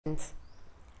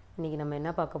இன்றைக்கி நம்ம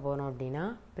என்ன பார்க்க போகிறோம் அப்படின்னா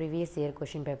ப்ரீவியஸ் இயர்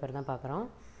கொஷின் பேப்பர் தான் பார்க்குறோம்.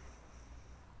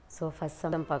 ஸோ ஃபஸ்ட்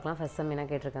சம் பார்க்கலாம். ஃபஸ்ட் சம் என்ன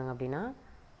கேட்டிருக்காங்க அப்படின்னா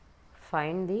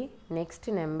find the next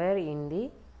number in the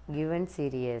given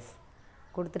serious.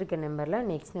 கொடுத்துருக்க நம்பரில்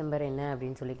நெக்ஸ்ட் நம்பர் என்ன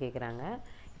அப்படின்னு சொல்லி கேட்குறாங்க.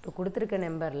 இப்போ கொடுத்துருக்க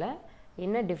நம்பரில்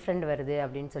என்ன டிஃப்ரெண்ட் வருது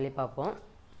அப்படின்னு சொல்லி பார்ப்போம்.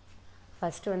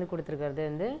 ஃபஸ்ட்டு வந்து கொடுத்துருக்கிறது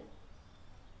வந்து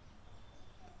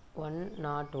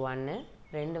 101,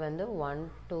 ரெண்டு வந்து 1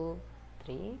 2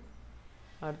 3,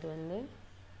 அடுத்து வந்து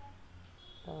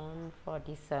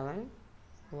 147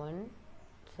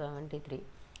 173.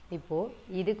 இப்போது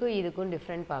இதுக்கும்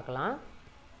டிஃப்ரெண்ட் பார்க்கலாம்.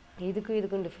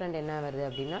 இதுக்கும் டிஃப்ரெண்ட் என்ன வருது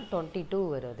அப்படின்னா 22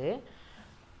 வருது.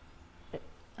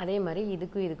 அதே மாதிரி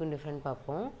இதுக்கும் டிஃப்ரெண்ட்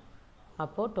பார்ப்போம்.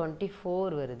 அப்போது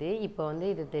 24 வருது. இப்போ வந்து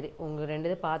இது உங்கள்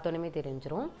ரெண்டு இது பார்த்தோன்னே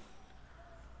தெரிஞ்சிடும்.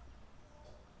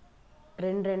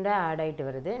 ரெண்டாக ஆட் ஆகிட்டு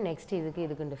வருது. நெக்ஸ்ட்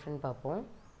இதுக்கும் டிஃப்ரெண்ட் பார்ப்போம்.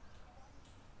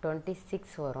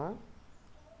 26 வரும்.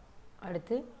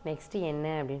 அடுத்து நெக்ஸ்ட்டு என்ன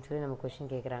அப்படின்னு சொல்லி நம்ம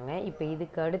கொஷின் கேட்குறாங்க. இப்போ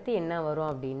இதுக்கு அடுத்து என்ன வரும்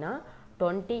அப்படின்னா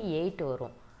 28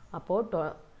 வரும். அப்போது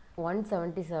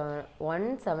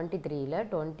 173ல்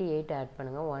 28 ஆட்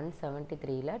பண்ணுங்கள்.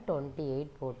 173ல் 28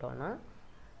 போட்டோன்னா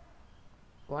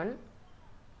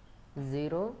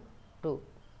 102.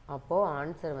 அப்போது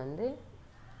ஆன்சர் வந்து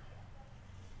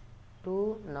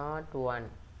 201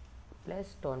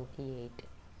 + 28.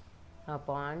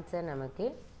 அப்போ ஆன்சர் நமக்கு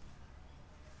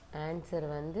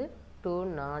வந்து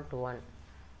 201.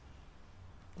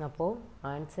 அப்போது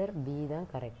ஆன்சர் பி தான்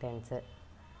கரெக்ட் ஆன்சர்.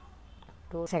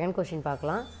 செகண்ட் கொஷின்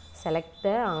பார்க்கலாம். Select the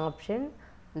option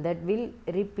that will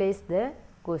replace the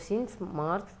questions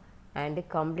marks and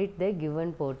complete the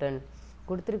given portion.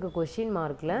 கொடுத்துருக்க கொஷின்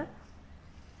மார்க்கில்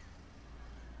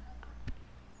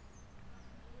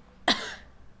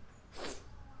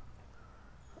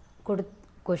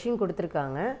கொஷின்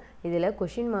கொடுத்துருக்காங்க. இதில்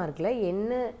கொஷின் மார்க்கில்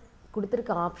என்ன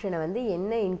கொடுத்துருக்க ஆப்ஷனை வந்து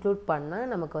என்ன இன்க்ளூட் பண்ணால்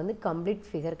நமக்கு வந்து கம்ப்ளீட்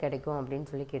ஃபிகர் கிடைக்கும் அப்படின்னு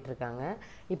சொல்லி கேட்டிருக்காங்க.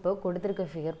 இப்போ கொடுத்துருக்க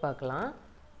ஃபிகர் பார்க்கலாம்.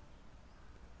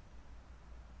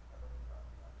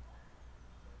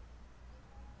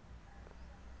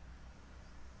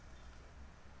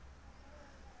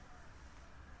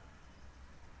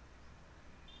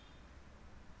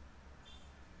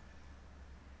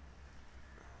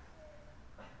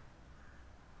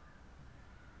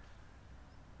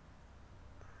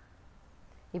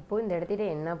 இப்போது இந்த இடத்துல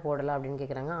என்ன போடலாம் அப்படின்னு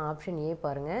கேட்குறாங்க. ஆப்ஷன் ஏ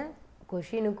பாருங்கள்.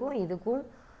 கொஷினுக்கும் இதுக்கும்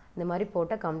இந்த மாதிரி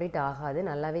போட்டால் கம்ப்ளீட் ஆகாது,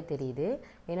 நல்லாவே தெரியுது.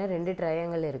 ஏன்னா 2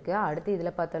 ட்ரையாங்கிள் இருக்குது. அடுத்து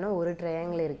இதில் பார்த்தோன்னா ஒரு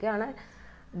ட்ரையாங்கிள் இருக்குது, ஆனால்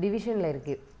டிவிஷனில்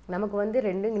இருக்குது. நமக்கு வந்து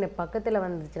 2 இங்கே பக்கத்தில்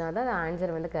வந்துச்சுன்னா தான் அது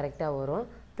ஆன்சர் வந்து கரெக்டாக வரும்.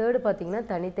 தேர்டு பார்த்திங்கன்னா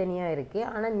தனித்தனியாக இருக்குது.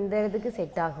 ஆனால் இந்த இடத்துக்கு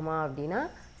செட் ஆகுமா அப்படின்னா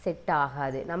செட்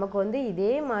ஆகாது. நமக்கு வந்து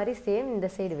இதே மாதிரி சேம் இந்த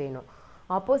சைடு வேணும்.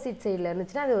 ஆப்போசிட் சைடில்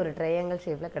இருந்துச்சுன்னா அது ஒரு ட்ரையாங்கிள்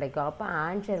ஷேப்பில் கிடைக்கும். அப்போ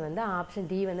ஆன்சர் வந்து ஆப்ஷன்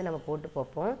டி வந்து நம்ம போட்டு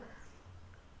பார்ப்போம்.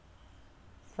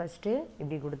 ஃபஸ்ட்டு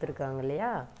இப்படி கொடுத்துருக்காங்க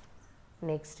இல்லையா,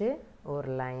 நெக்ஸ்ட்டு ஒரு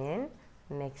லைன்,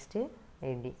 நெக்ஸ்ட்டு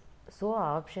இப்படி. ஸோ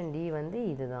ஆப்ஷன் டி வந்து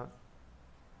இது தான்.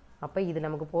 அப்போ இது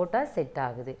நமக்கு போட்டால் செட்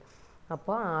ஆகுது.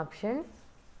 அப்போ ஆப்ஷன்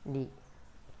டி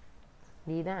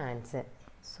தான் ஆன்சர்.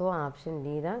 ஸோ ஆப்ஷன்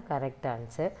டி தான் கரெக்ட்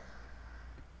ஆன்சர்.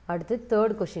 அடுத்து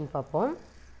தேர்ட் கொஷின் பார்ப்போம்.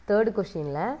 தேர்டு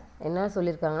கொஷினில் என்ன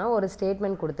சொல்லியிருக்காங்கன்னா ஒரு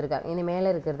ஸ்டேட்மெண்ட் கொடுத்துருக்காங்க. இனி மேலே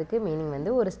இருக்கிறதுக்கு மீனிங்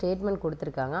வந்து ஒரு ஸ்டேட்மெண்ட்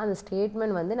கொடுத்துருக்காங்க. அந்த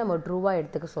ஸ்டேட்மெண்ட் வந்து நம்ம ட்ரூவாக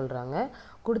எடுத்துக்க சொல்கிறாங்க.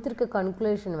 கொடுத்துருக்க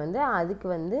கன்க்ளூஷன் வந்து அதுக்கு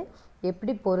வந்து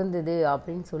எப்படி பொருந்துது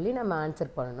அப்படின்னு சொல்லி நம்ம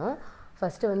ஆன்சர் பண்ணணும்.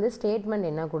 ஃபஸ்ட்டு வந்து ஸ்டேட்மெண்ட்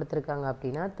என்ன கொடுத்துருக்காங்க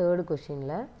அப்படின்னா தேர்டு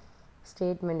கொஷினில்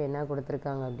ஸ்டேட்மெண்ட் என்ன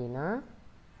கொடுத்துருக்காங்க அப்படின்னா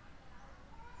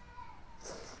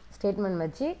ஸ்டேட்மெண்ட்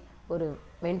வச்சு ஒரு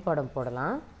வெண்படம்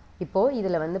போடலாம். இப்போது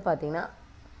இதில் வந்து பார்த்திங்கன்னா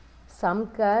சம்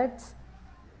கேட்ஸ்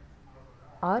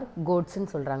ஆர்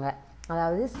கோட்ஸ்ன்னு சொல்கிறாங்க.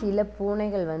 அதாவது சில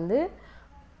பூனைகள் வந்து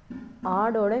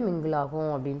ஆடோட மிங்கிள்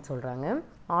ஆகும் அப்படின்னு சொல்கிறாங்க.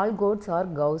 ஆல் கோட்ஸ் ஆர்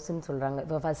கவுஸ்ன்னு சொல்கிறாங்க.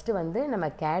 இப்போ ஃபஸ்ட்டு வந்து நம்ம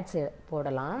கேட்ஸ்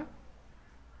போடலாம்.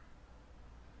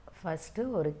 ஃபஸ்ட்டு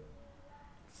ஒரு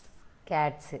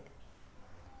கேட்ஸு.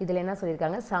 இதில் என்ன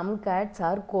சொல்லியிருக்காங்க, சம் கேட்ஸ்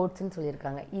ஆர் கோட்ஸ்ன்னு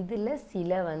சொல்லியிருக்காங்க. இதில்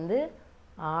சில வந்து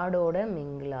ஆடோட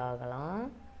மிங்கிள் ஆகலாம்,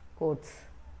 கோட்ஸ்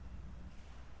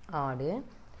ஆடு.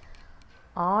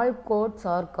 ஆல் கோட்ஸ்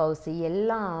ஆர் கவுஸ்,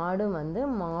 எல்லா ஆடும் வந்து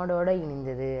மாடோட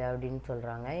இணைந்தது அப்படின்னு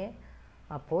சொல்கிறாங்க.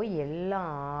 அப்போது எல்லா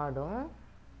ஆடும்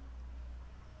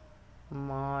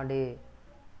மாடு,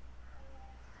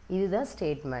 இதுதான்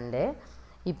ஸ்டேட்மெண்ட்டு.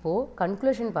 இப்போது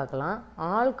கன்க்ளூஷன் பார்க்கலாம்.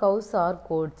 ஆல் கவுஸ் ஆர்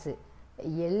கோட்ஸு,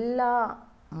 எல்லா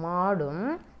மாடும்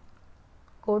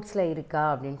கோட்ஸில் இருக்கா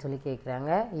அப்படின்னு சொல்லி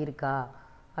கேட்குறாங்க. இருக்கா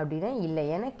அப்படின்னா இல்லை,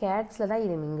 ஏன்னா கேட்ஸில் தான்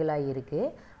இது மிங்கிளாகி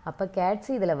இருக்குது. அப்போ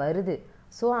கேட்ஸு இதில் வருது.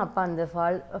 ஸோ அப்போ அந்த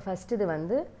ஃபஸ்ட்டு இது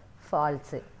வந்து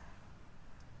falls.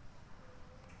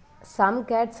 Some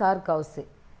Gates R gauss,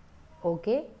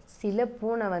 okay. சில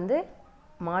பூனை வந்து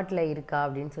மாட்டில் இருக்கா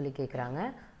அப்படின்னு சொல்லி கேட்குறாங்க.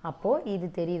 அப்போது இது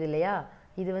தெரியுது இல்லையா,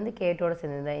 இது வந்து கேட்டோட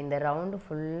சேர்ந்தது தான். இந்த ரவுண்டு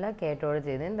ஃபுல்லாக கேட்டோட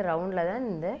சேர்ந்து, இந்த ரவுண்டில் தான்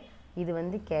இது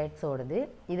வந்து கேட்ஸோடது,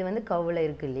 இது வந்து கவ்வில்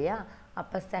இருக்குது இல்லையா.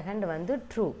 அப்போ செகண்ட் வந்து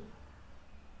ட்ரூ.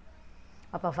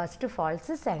 அப்போ first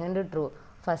falls, second true.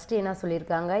 First என்ன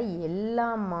சொல்லியிருக்காங்க, எல்லா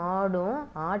மாடும்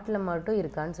ஆட்டில் மட்டும்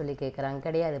இருக்கான்னு சொல்லி கேட்குறாங்க.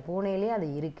 கிடையாது, பூனையிலே அது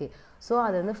இருக்குது. ஸோ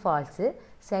அது வந்து ஃபால்ஸு.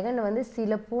 செகண்ட் வந்து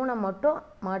சில பூனை மட்டும்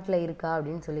மாட்டில் இருக்கா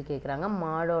அப்படின்னு சொல்லி கேட்குறாங்க,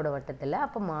 மாடோட வட்டத்தில்.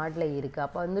 அப்போ மாட்டில் இருக்குது,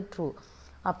 அப்போ வந்து ட்ரூ.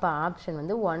 அப்போ ஆப்ஷன்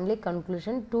வந்து ஒன்லி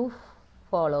கன்க்ளூஷன் 2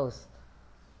 ஃபாலோஸ்.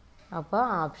 அப்போ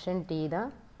ஆப்ஷன்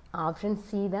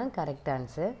சி தான் கரெக்ட்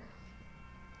ஆன்சர்.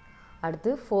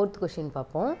 அடுத்து 4th கொஷின்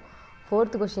பார்ப்போம்.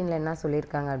 4th கொஷினில் என்ன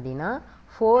சொல்லியிருக்காங்க அப்படின்னா,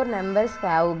 4 numbers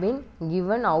have been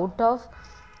given out of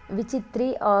which 3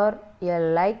 are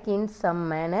alike in some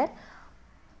manner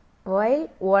while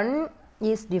one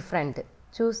is different.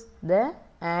 Choose the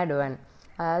add one.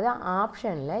 அதாவது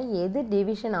ஆப்ஷனில் எது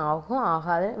டிவிஷன் ஆகும்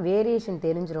ஆகாத வேரியேஷன்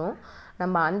தெரிஞ்சிடும்.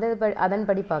 நம்ம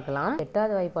அதன்படி பார்க்கலாம்.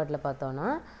 8வது வாய்ப்பாட்டில் பார்த்தோன்னா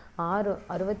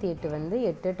 68 வந்து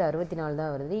 8 8 64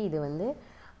 தான் வருது. இது வந்து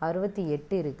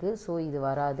 68 இருக்குது. ஸோ இது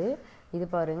வராது. இது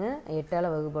பாருங்கள், 8ஆல்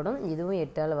வகுப்படும், இதுவும்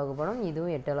 8ஆல் வகுப்படும்,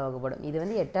 இதுவும் 8ஆல் வகுப்படும். இது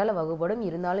வந்து 8ஆல் வகுப்படும்,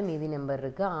 இருந்தாலும் மீதி நம்பர்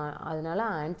இருக்குது. அதனால்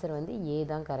ஆன்சர் வந்து ஏ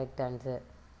தான் கரெக்ட் ஆன்சர்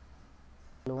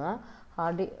சொல்லுவோம்.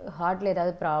 ஹார்ட்டில்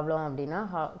ஏதாவது ப்ராப்ளம் அப்படின்னா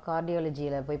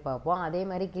கார்டியாலஜியில் போய் பார்ப்போம். அதே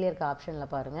மாதிரி கீழே இருக்க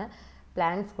ஆப்ஷனில் பாருங்கள்,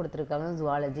 பிளான்ஸ் கொடுத்துருக்காங்க,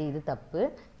 ஜுவாலஜி, இது தப்பு.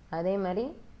 அதே மாதிரி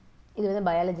இது வந்து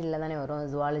பயாலஜியில் தானே வரும்,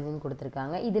 ஜுவாலஜின்னு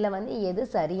கொடுத்துருக்காங்க. இதில் வந்து எது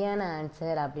சரியான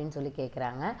ஆன்சர் அப்படின்னு சொல்லி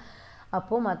கேட்குறாங்க.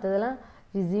 அப்போது மற்றதெல்லாம்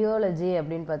ஃபிசியோலஜி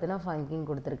அப்படின்னு பார்த்தோன்னா ஃபங்கிங்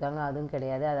கொடுத்துருக்காங்க, அதுவும்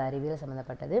கிடையாது, அது அறிவியல்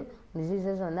சம்மந்தப்பட்டது.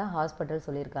 டிசீசஸ் வந்து ஹாஸ்பிட்டல்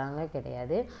சொல்லியிருக்காங்க,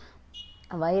 கிடையாது.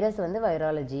 வைரஸ் வந்து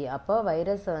வைராலஜி, அப்போ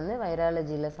வைரஸ் வந்து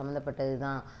வைராலஜியில் சம்மந்தப்பட்டது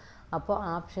தான். அப்போது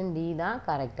ஆப்ஷன் டி தான்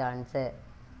கரெக்ட் ஆன்சர்.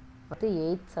 அடுத்து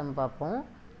 8th சம் பார்ப்போம்.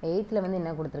 8th வந்து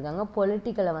என்ன கொடுத்துருக்காங்க,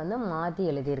 பொலிட்டிக்கலை வந்து மாற்றி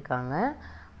எழுதியிருக்காங்க.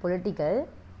 பொலிட்டிக்கல்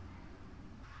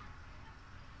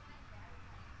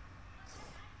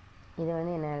இது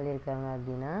வந்து என்ன எழுதியிருக்காங்க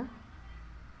அப்படின்னா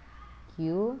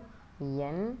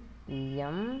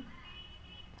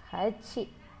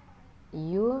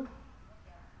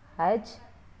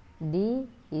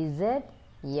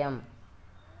QNMHUHDZM.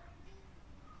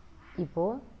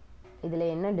 இப்போது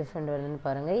இதில் என்ன டிஃப்ரெண்ட் வருதுன்னு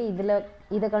பாருங்கள்.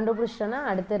 இதை கண்டுபிடிச்சிட்டோன்னா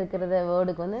அடுத்து இருக்கிறத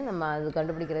வேர்டுக்கு வந்து நம்ம அது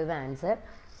கண்டுபிடிக்கிறது தான் ஆன்சர்.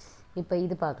 இப்போ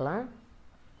இது பார்க்கலாம்.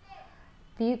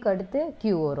 பிக்கு அடுத்து Q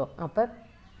வரும், அப்போ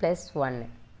 +1.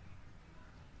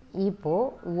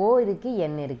 இப்போது ஓ இருக்குது,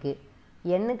 என் இருக்குது.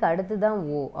 எண்ணுக்கு அடுத்து தான்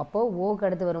ஓ, அப்போது ஓக்கு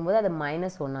அடுத்து வரும்போது அது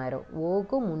 -1 ஆயிரும்,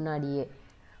 ஓக்கு முன்னாடியே.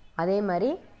 அதே மாதிரி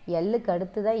எல்லுக்கு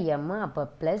அடுத்து தான் எம், அப்போ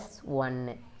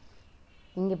 +1.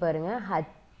 இங்கே பாருங்கள்,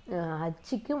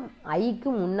 ஹச்சுக்கும் ஐக்கு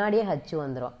முன்னாடியே ஹச்சு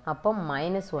வந்துடும், அப்போ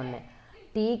 -1.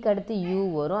 டீக்கு அடுத்து யூ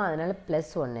வரும், அதனால்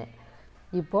 +1.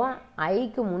 இப்போது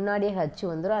ஐக்கு முன்னாடியே ஹச்சு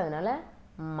வந்துடும், அதனால்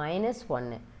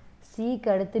 -1. சிக்கு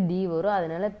அடுத்து டி வரும்,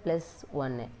 அதனால்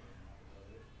 +1.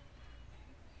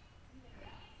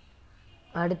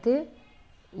 அடுத்து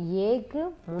ஏக்கு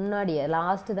முன்னாடி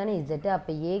லாஸ்ட்டு தானே இசட்டு,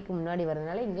 அப்போ ஏக்கு முன்னாடி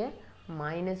வரதுனால இங்கே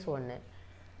 -1.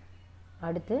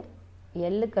 அடுத்து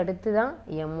எல்லுக்கு அடுத்து தான்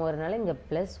எம் வரனால இங்கே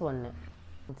 +1.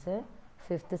 சார்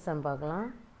 5th சம் பார்க்கலாம்.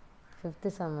 5th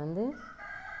சம் வந்து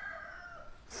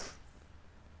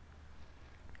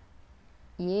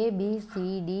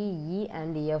ABCDE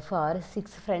and F are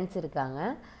 6 friends இருக்காங்க.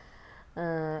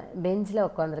 பெஞ்சில்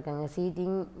உட்காந்துருக்காங்க,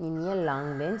 seating in a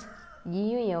long bench.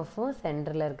 இயும் எஃப்பும்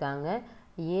சென்டரில் இருக்காங்க,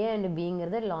 ஏ அண்ட்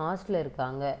பிங்கிறது லாஸ்ட்டில்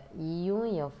இருக்காங்க. இயும்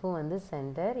எஃப்பும் வந்து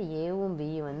சென்டர், ஏவும் பி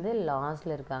வந்து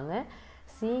லாஸ்ட்டில் இருக்காங்க.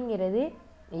 சிங்கிறது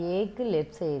ஏக்கு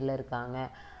லெஃப்ட் சைடில் இருக்காங்க.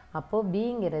 அப்போது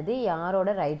பிங்கிறது யாரோட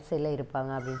ரைட் சைடில்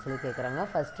இருப்பாங்க அப்படின்னு சொல்லி கேட்குறாங்க.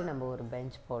 ஃபஸ்ட்டு நம்ம ஒரு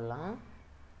பெஞ்ச் போடலாம்.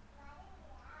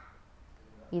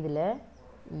 இதில்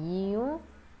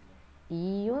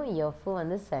இயும் எஃப்பும்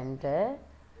வந்து சென்டர்.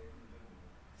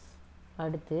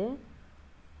 அடுத்து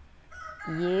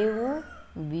ஏவும்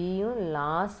பியும்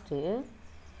லாஸ்ட்டு.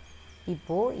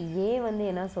 இப்போது ஏ வந்து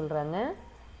என்ன சொல்கிறாங்க,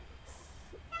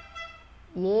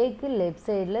 ஏக்கு லெஃப்ட்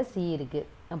சைடில் சி இருக்குது,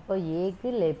 அப்போ ஏக்கு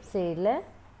லெஃப்ட் சைடில்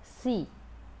சி.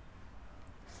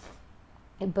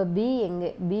 இப்போ பி எங்கே,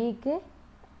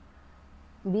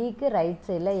 பிக்கு ரைட்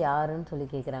சைடில் யாருன்னு சொல்லி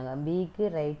கேட்குறாங்க. பிக்கு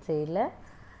ரைட் சைடில்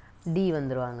டி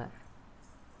வந்துடுவாங்க,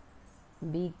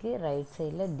 பிக்கு ரைட்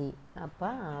சைடில் டி. அப்போ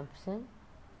ஆப்ஷன்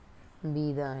பி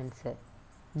தான் ஆன்சர்,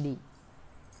 டி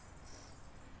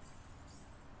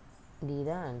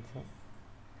தான் ஆன்சர்.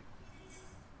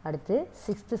 அடுத்து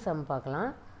 6th சம்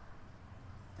பார்க்கலாம்.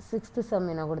 6th சம்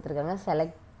என்ன கொடுத்துருக்காங்க,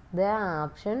 select the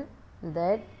option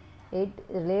that it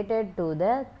related to the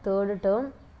third term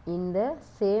in the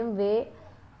same way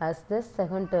as the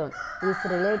second term is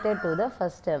related to the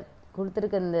first term.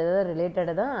 கொடுத்துருக்க இந்த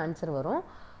ரிலேட்டடாக தான் answer வரும்.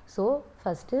 ஸோ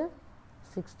ஃபஸ்ட்டு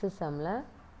 6th சம்மில்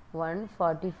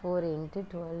 144 ×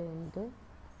 12 ×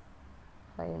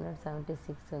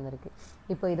 576 வந்திருக்கு.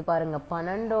 இப்போ இது பாருங்கள்,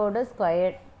 12ஓட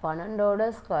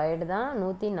ஸ்கொயர்டு தான்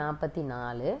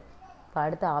 144. இப்போ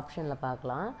அடுத்த ஆப்ஷனில்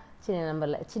பார்க்கலாம்.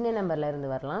 சின்ன நம்பரில் இருந்து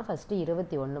வரலாம். ஃபஸ்ட்டு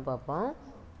 21 பார்ப்போம்.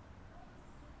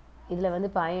 இதில் வந்து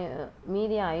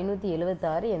மீதி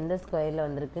 576 எந்த ஸ்கொயரில்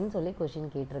வந்திருக்குன்னு சொல்லி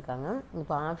கொஷின் கேட்டிருக்காங்க.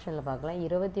 இப்போ ஆப்ஷனில் பார்க்கலாம்.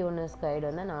 21 ஸ்கொயர்டு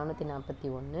வந்தால்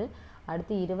 441.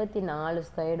 அடுத்து 24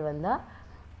 ஸ்கொயர்டு வந்தால்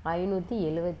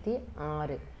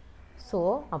 576. ஸோ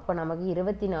அப்போ நமக்கு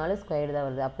 24 ஸ்கொயர்டு தான்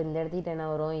வருது. அப்போ இந்த இடத்துக்கிட்ட என்ன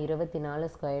வரும்? 24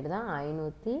 ஸ்கொயர்டு தான்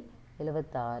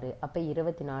 576. அப்போ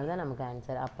 24 தான் நமக்கு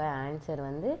ஆன்சர். அப்போ ஆன்சர்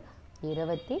வந்து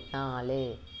 24.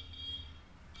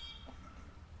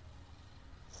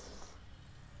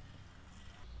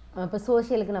 இப்போ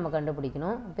சோஷியலுக்கு நம்ம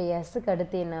கண்டுபிடிக்கணும். இப்போ எஸ்ஸுக்கு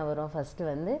அடுத்து என்ன வரும்? ஃபஸ்ட்டு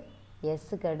வந்து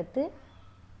எஸ்ஸுக்கு அடுத்து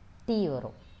டி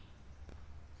வரும்.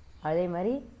 அதே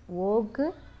மாதிரி ஓக்கு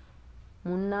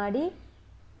முன்னாடி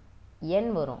n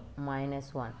வரும்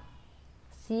 -1.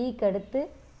 சிக்கு அடுத்து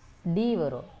டி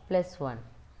வரும் +1.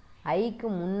 ஐக்கு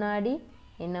முன்னாடி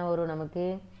என்ன வரும்? நமக்கு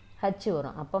ஹச்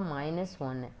வரும். அப்போ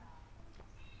 -1.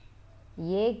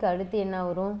 ஏக்கு அடுத்து என்ன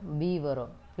வரும்? பி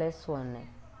வரும் +1.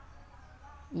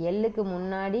 எல்லுக்கு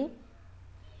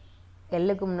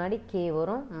முன்னாடி கே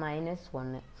வரும்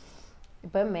 -1.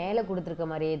 இப்போ மேலே கொடுத்துருக்க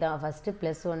மாதிரியே தான். ஃபஸ்ட்டு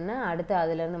 +1, அடுத்து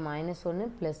அதுலேருந்து -1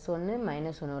 +1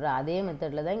 -1 வரும். அதே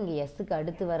மெத்தடில் தான் இங்கே எஸ்ஸுக்கு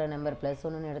அடுத்து வர நம்பர்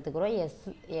 +1ன்னு எடுத்துக்கிறோம்.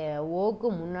 ஓக்கு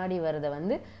முன்னாடி வரதை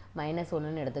வந்து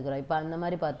 -1ன்னு எடுத்துக்கிறோம். இப்போ அந்த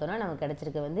மாதிரி பார்த்தோன்னா நமக்கு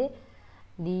கிடச்சிருக்க வந்து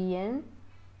டிஎன்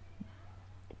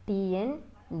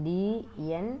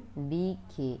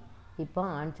டிகே. இப்போ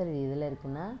ஆன்சர் இதில்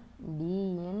இருக்குன்னா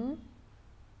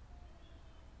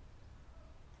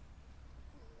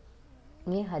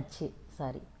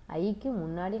ஐக்கு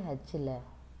முன்னாடி ஹச் இல்லை,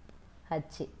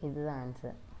 ஹச் இதுதான்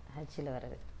ஆன்சர். ஹச்சில்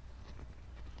வர்றது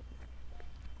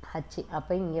ஹச்.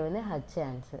 அப்போ இங்கே வந்து ஹச்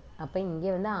ஆன்சர். அப்போ இங்கே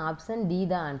வந்து ஆப்ஷன் டி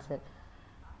தான் ஆன்சர்.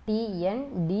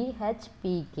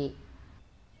 TNDHPK.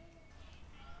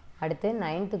 அடுத்து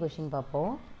 9th கொஷின்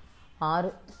பார்ப்போம்.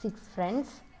 6 friends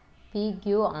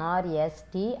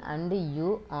PQRST and U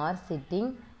are sitting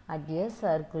at a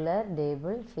circular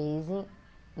table facing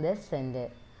the center.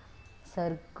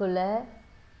 Circular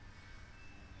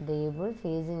table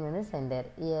facing the center.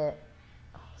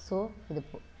 So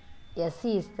S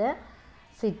is the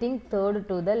sitting third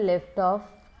to the left of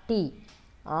T.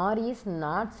 R is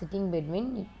not sitting between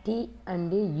T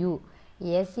and U.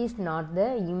 S is not the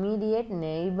immediate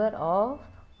neighbor of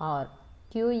R.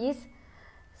 Q is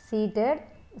seated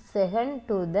second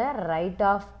to the right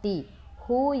of T.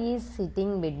 Who is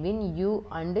sitting between U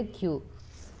and Q?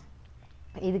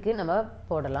 இதுக்கு நம்ம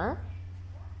போடலாம்.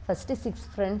 First 6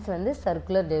 friends வந்து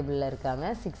circular டேபிளில் இருக்காங்க.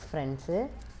 6 friends.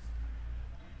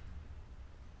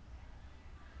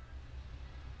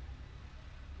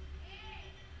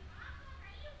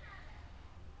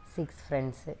 Six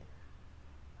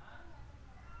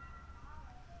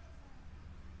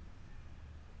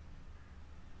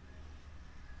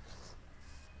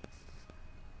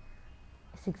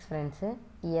friends.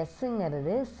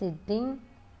 எஸ்ஸுங்கிறது sitting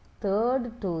third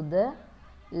to the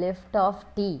left of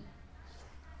D.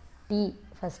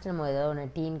 First நம்ம ஏதோ ஒன்று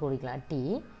டீன்னு குடிக்கலாம்.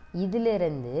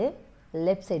 இதிலிருந்து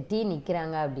லெஃப்ட் சைட் டி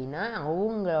நிற்கிறாங்க அப்படின்னா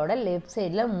அவங்களோட லெஃப்ட்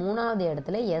சைடில் 3வது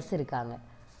இடத்துல எஸ் இருக்காங்க.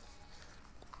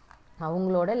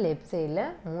 அவங்களோட லெஃப்ட் சைடில்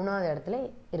 3வது இடத்துல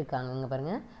இருக்காங்க. இங்கே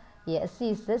பாருங்கள், S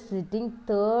is the sitting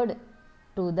third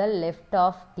to the left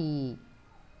of D.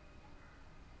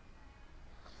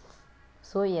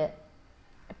 So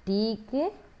டீக்கு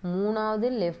 3வது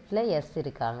லெஃப்டில் எஸ்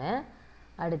இருக்காங்க.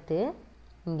 அடுத்து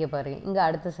இங்கே பாருங்கள், இங்கே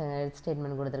அடுத்த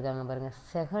ஸ்டேட்மெண்ட் கொடுத்துருக்காங்க பாருங்கள்.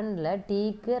 செகண்டில்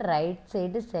டீக்கு ரைட்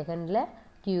சைடு செகண்டில்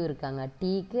க்யூ இருக்காங்க.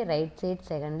 டீக்கு ரைட் சைடு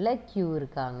செகண்டில் க்யூ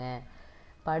இருக்காங்க.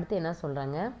 இப்போ அடுத்து என்ன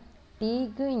சொல்கிறாங்க?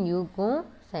 டீக்கும் யூக்கும்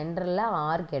சென்டரில்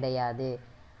ஆர் கிடையாது.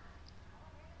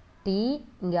 டி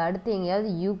இங்கே அடுத்து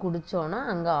எங்கேயாவது யூ குறிச்சோன்னா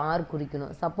அங்கே ஆர்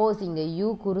குறிக்கணும். சப்போஸ் இங்கே யூ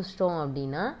குறிச்சிட்டோம்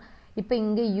அப்படின்னா இப்போ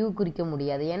இங்கே யூ குறிக்க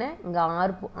முடியாது. ஏன்னா இங்கே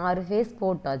ஆறு ஃபேஸ்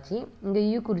போட்டாச்சு. இங்கே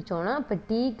யூ குறித்தோன்னா இப்போ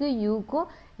டீக்கு யூக்கும்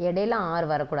இடையில ஆர்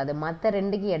வரக்கூடாது. மற்ற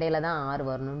ரெண்டுக்கு இடையில தான் ஆர்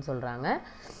வரணும்னு சொல்கிறாங்க.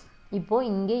 இப்போது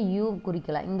இங்கே யூ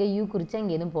குறிக்கலாம். இங்கே யூ குறித்தா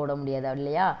இங்கே எதுவும் போட முடியாது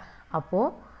இல்லையா?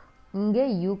 அப்போது இங்கே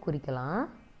யூ குறிக்கலாம்.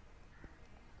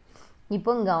 இப்போ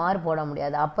இங்கே ஆர் போட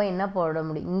முடியாது. அப்போ என்ன போட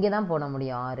முடியும்? இங்கே தான் போட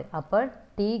முடியும் ஆர். அப்போ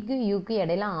டீக்கு யூக்கு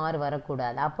இடையில ஆர்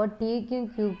வரக்கூடாது. அப்போ டீக்கும்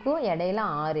க்யூக்கும் இடையில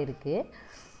ஆர் இருக்குது.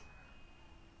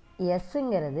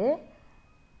 எஸ்ஸுங்கிறது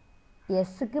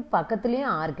எஸ்ஸுக்கு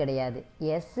பக்கத்துலேயும் ஆர் கிடையாது,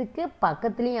 எஸ்ஸுக்கு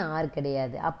பக்கத்துலேயும் ஆர்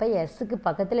கிடையாது. அப்போ எஸ்ஸுக்கு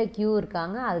பக்கத்தில் கியூ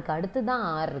இருக்காங்க, அதுக்கு அடுத்து தான்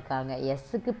ஆர் இருக்காங்க.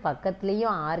 எஸ்ஸுக்கு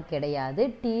பக்கத்துலேயும் ஆர் கிடையாது,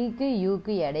 டிக்கு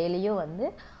யூக்கு இடையிலையும் வந்து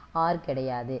ஆர்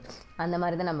கிடையாது. அந்த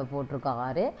மாதிரி தான் நம்ம போட்டிருக்கோம்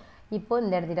ஆர். இப்போது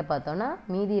இந்த இடத்துல பார்த்தோன்னா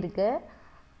மீதி இருக்க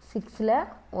 6ல்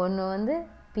ஒன்று வந்து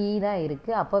பி தான்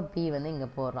இருக்குது. அப்போ பி வந்து இங்கே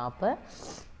போடுறோம். அப்போ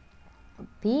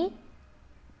B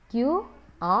Q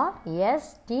R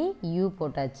S T you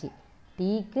போட்டாச்சு.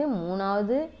 டிக்கு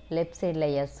 3வது லெஃப்ட் சைடில்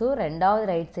எஸ்ஸும் 2வது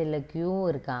ரைட் சைடில் கியூவும்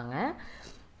இருக்காங்க.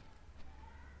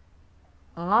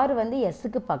 ஆர் வந்து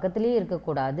எஸ்ஸுக்கு பக்கத்துலேயும்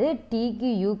இருக்கக்கூடாது, டிக்கு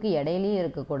யூக்கு இடையிலையும்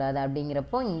இருக்கக்கூடாது.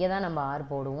 அப்படிங்கிறப்போ இங்கே தான் நம்ம ஆர்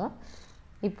போடுவோம்.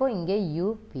 இப்போது இங்கே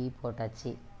யூபி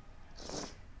போட்டாச்சு.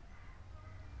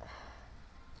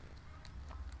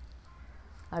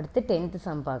 அடுத்து 10th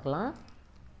சம் பார்க்கலாம்.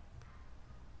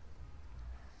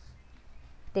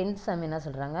 10th சம் என்ன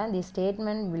சொல்கிறாங்க, தி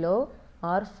statement below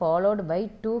are followed by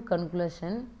two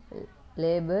conclusions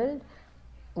labeled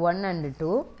 1 and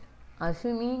 2,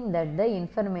 assuming that the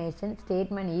information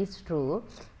statement is true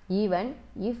even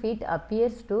if it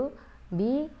appears to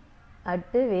be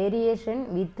at variation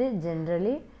with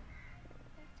generally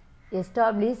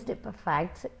established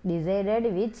facts, decided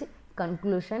which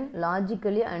conclusion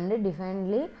logically and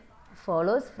definitely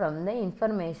follows from the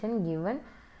information given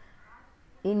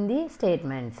in the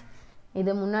statements.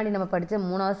 இது முன்னாடி நம்ம படித்த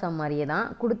 3வது some மாதிரியே தான்.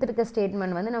 கொடுத்துருக்க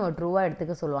statement வந்து நம்ம ட்ரூவாக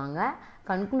எடுத்துக்க சொல்லுவாங்க.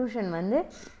 கன்க்ளூஷன் வந்து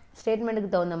ஸ்டேட்மெண்ட்டுக்கு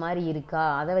தகுந்த மாதிரி இருக்கா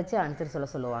அதை வச்சு ஆன்சர்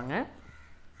சொல்லுவாங்க.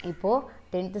 இப்போது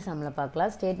 10th சம்மில்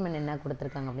பார்க்கலாம். ஸ்டேட்மெண்ட் என்ன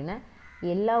கொடுத்துருக்காங்க அப்படின்னா,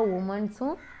 எல்லா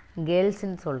உமன்ஸும்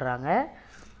கேர்ள்ஸுன்னு சொல்கிறாங்க.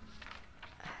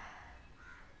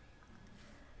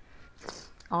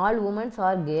 All women's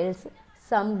R girls,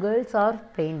 some girls are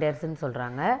பெயிண்டர்ஸ்ன்னு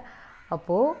சொல்கிறாங்க.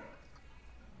 அப்போது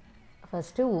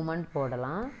ஃபஸ்ட்டு உமன்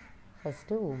போடலாம்.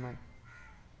 First woman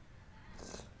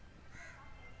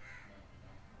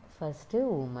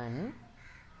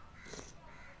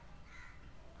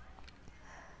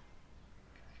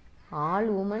all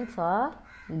women's R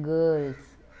girls,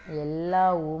 எல்லா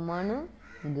உமனும்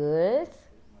girls.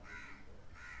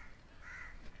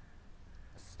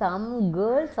 Some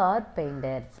girls are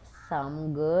painters, some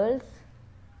girls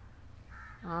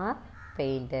are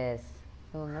painters,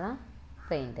 இவங்களாம்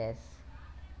பெயிண்டர்ஸ்.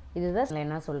 இதுதான்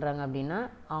என்ன சொல்கிறாங்க அப்படின்னா,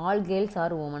 ஆல் கேர்ள்ஸ்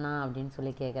ஆர் உமனா அப்படின்னு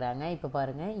சொல்லி கேட்குறாங்க. இப்போ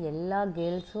பாருங்கள், எல்லா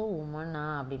கேர்ள்ஸும் உமனா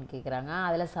அப்படின்னு கேட்குறாங்க.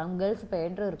 அதில் சம் கேர்ள்ஸ்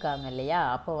பெயிண்டரும் இருக்காங்க இல்லையா.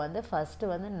 அப்போ வந்து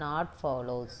ஃபஸ்ட்டு வந்து நாட்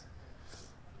ஃபாலோஸ்.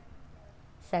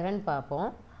 செகண்ட் பார்ப்போம்,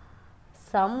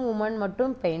 சம் உமன்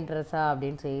மட்டும் பெயிண்டர்ஸா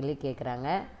அப்படின்னு சொல்லி கேட்குறாங்க.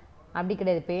 அப்படி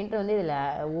கிடையாது, பெயிண்டர் வந்து இதில்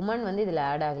உமன் வந்து இதில்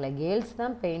ஆட் ஆகலை, கேர்ள்ஸ்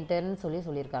தான் பெயிண்டர்னு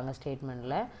சொல்லியிருக்காங்க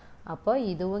ஸ்டேட்மெண்ட்டில். அப்போ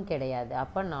இதுவும் கிடையாது,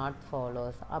 அப்போ நாட்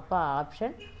ஃபாலோஸ். அப்போ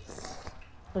ஆப்ஷன்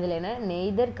இதில் என்ன,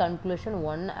 நெய்தர் கன்க்ளூஷன்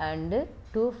 1 and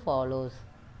 2 ஃபாலோஸ்,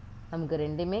 நமக்கு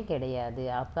ரெண்டுமே கிடையாது.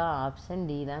 அப்போ ஆப்ஷன்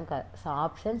டி தான்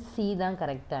ஆப்ஷன் சி தான்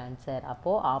கரெக்ட் ஆன்சர்.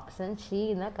 அப்போது ஆப்ஷன் சி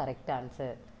தான் கரெக்ட்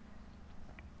ஆன்சர்.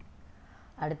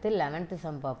 அடுத்து 11th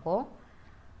சம் பார்ப்போம்.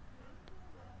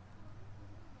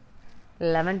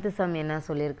 11th சம் என்ன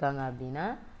சொல்லியிருக்காங்க அப்படின்னா,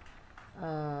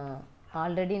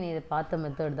 ஆல்ரெடி நீ இதை பார்த்த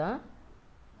மெத்தட் தான்.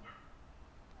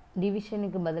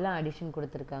 டிவிஷனுக்கு பதிலாக அடிஷன்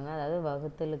கொடுத்துருக்காங்க, அதாவது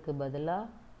வகுத்தலுக்கு பதிலாக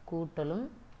கூட்டலும்,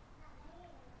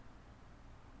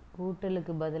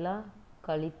 கூட்டலுக்கு பதிலாக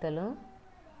கழித்தலும்,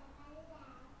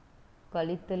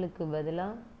 கழித்தலுக்கு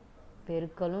பதிலாக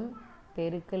பெருக்கலும்,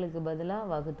 பெருக்கலுக்கு பதிலாக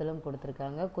வகுத்தலும்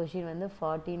கொடுத்துருக்காங்க. கொஷின் வந்து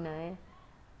 49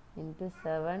 ×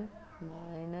 7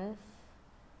 -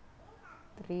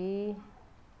 3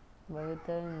 /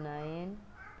 9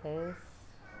 +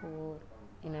 4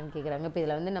 என்னென்னு கேட்குறாங்க. இப்போ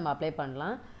இதில் வந்து நம்ம அப்ளை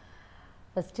பண்ணலாம்.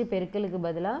 ஃபஸ்ட்டு பெருக்கலுக்கு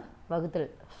பதிலாக வகுத்தல்,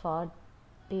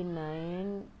 49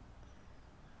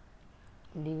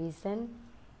 டிவிஷன்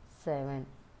 7.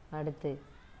 அடுத்து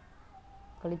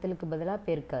கழித்தலுக்கு பதிலாக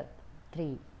பெருக்கல் 3.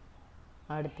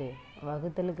 அடுத்து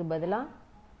வகுத்தலுக்கு பதிலாக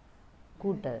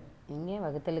கூட்டல், இங்கே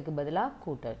வகுத்தலுக்கு பதிலாக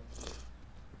கூட்டல்,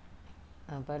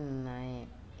 அப்போ 9.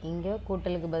 இங்கே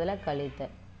கூட்டலுக்கு பதிலாக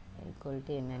கழித்தல்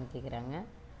ஈக்குவல்ட்டு என்னன்னு கேட்குறாங்க.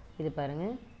 இது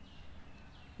பாருங்கள்,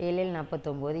 7 ×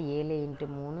 49, 7 ×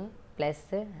 3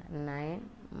 +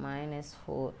 9 -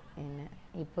 4 என்ன,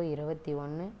 இப்போ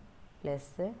 21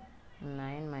 +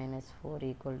 9 - 4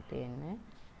 ஈக்குவல்ட்டு என்ன,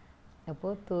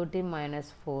 அப்போது 30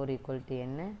 - 4 ஈக்குவல்ட்டு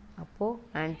என்ன, அப்போது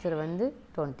ஆன்சர் வந்து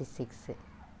 26.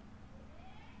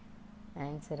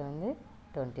 ஆன்சர் வந்து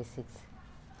 26.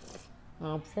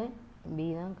 ஆப்ஷன் பி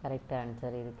தான் கரெக்ட்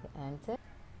ஆன்சர் இருக்குது. ஆன்சர்.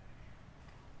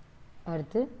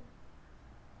 அடுத்து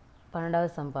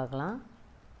 12வது சம் பார்க்கலாம்.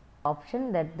 Option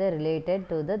that the related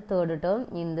to the third term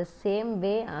in the same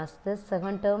way as the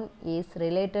second term is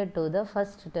related to the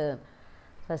first term.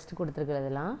 First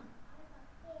கொடுத்துருக்கிறதுலாம்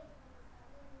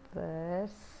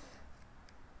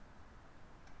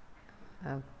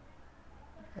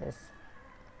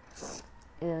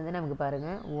இது வந்து நமக்கு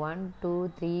பாருங்கள் 1 2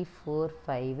 3 4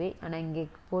 5 ஆனால் இங்கே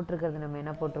போட்டிருக்கிறது நம்ம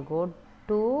என்ன போட்டிருக்கோம்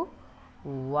 2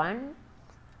 1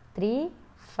 3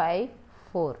 5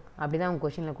 4 அப்படி தான் அவங்க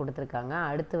கொஷினில் கொடுத்துருக்காங்க.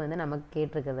 அடுத்து வந்து நமக்கு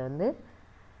கேட்டிருக்கிறது வந்து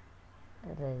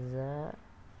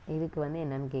இதுக்கு வந்து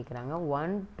என்னென்னு கேட்குறாங்க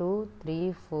 1 2 3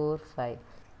 4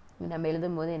 5 நம்ம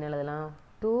எழுதும்போது என்ன எழுதலாம்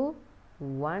 2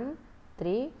 1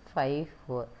 3 5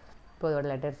 4. இப்போ இதோட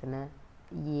லெட்டர்ஸ் என்ன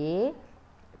ஏ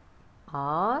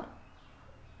ஆர்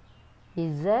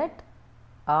இசட்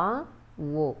ஆர்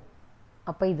ஓ.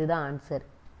 அப்போ இதுதான் ஆன்சர்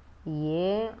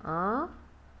ஏஆர்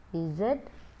இசட்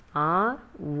ஆர்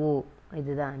ஓ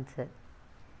இதுதான் ஆன்சர்.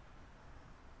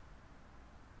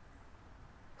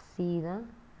 சி தான்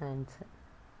ஆன்சர்.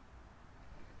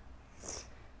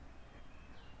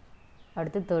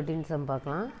 அடுத்து 13 சம்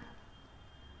பார்க்கலாம்.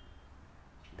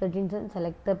 13 sum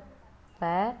select the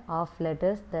pair of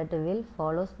letters that will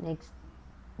follows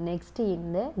next in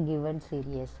the given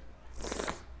series.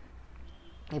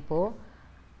 இப்போ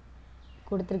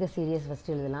கொடுத்திருக்க சீரியஸ்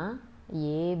ஃபர்ஸ்ட் எழுதலாம்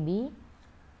AB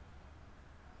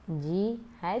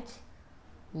GH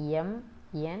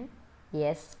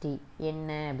MNST என்ன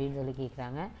அப்படின்னு சொல்லி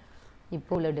கேட்குறாங்க.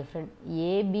 இப்போ உள்ள டிஃப்ரெண்ட்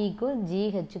ஏபிக்கும்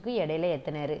ஜிஹெச்சுக்கும் இடையில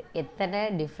எத்தனை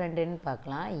டிஃப்ரெண்ட்டுன்னு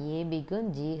பார்க்கலாம். ஏபிக்கும்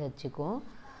ஜிஹெச்சுக்கும்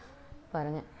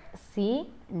பாருங்கள்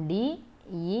CDEF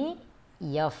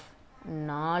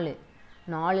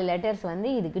 4 லெட்டர்ஸ் வந்து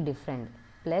இதுக்கு டிஃப்ரெண்ட்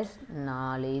ப்ளஸ்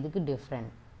 4 இதுக்கு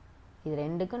டிஃப்ரெண்ட். இது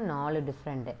ரெண்டுக்கும் 4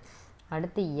 டிஃப்ரெண்ட்டு.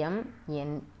 அடுத்து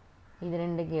MN இது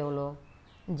ரெண்டுக்கு எவ்வளோ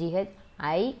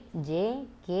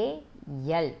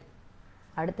GHIJKL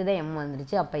அடுத்ததான் M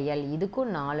வந்துருச்சு. அப்போ L இதுக்கும்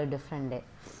 4 டிஃப்ரெண்ட்டு.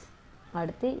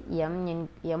 அடுத்து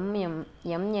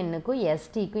MNக்கும்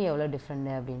STக்கும் எவ்வளோ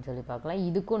டிஃப்ரெண்ட்டு அப்படின்னு சொல்லி பார்க்கலாம்.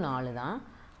 இதுக்கும் 4 தான்.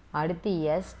 அடுத்து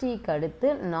STக்கு அடுத்து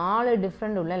 4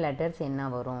 டிஃப்ரெண்ட் உள்ள லெட்டர்ஸ் என்ன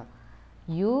வரும்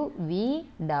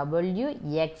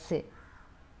UVWX.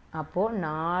 அப்போது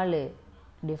 4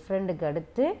 டிஃப்ரெண்ட்டுக்கு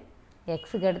அடுத்து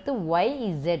எக்ஸுக்கு அடுத்து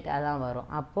YZ அதான் வரும்.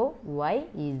 அப்போது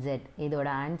YZ இதோட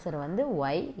ஆன்சர் வந்து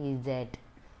YZ.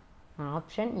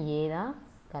 ஆப்ஷன் ஏ தான்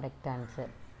கரெக்ட்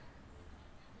ஆன்சர்.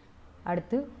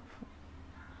 அடுத்து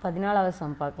 14வது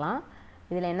சம் பார்க்கலாம்.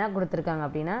 இதில் என்ன கொடுத்துருக்காங்க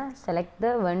அப்படின்னா செலக்ட் த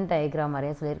வென் டயக்ராம்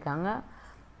வரைய சொல்லியிருக்காங்க.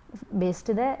 Best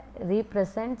the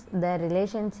ரீப்ரசன்ட்ஸ் the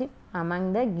relationship among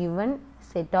the given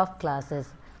set of classes.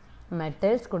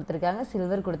 Metals கொடுத்துருக்காங்க,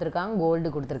 சில்வர் கொடுத்துருக்காங்க, கோல்டு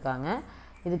கொடுத்துருக்காங்க.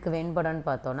 இதுக்கு வெண்படம்னு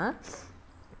பார்த்தோன்னா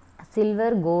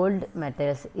சில்வர் கோல்டு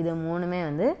மெட்டல்ஸ் இது மூணுமே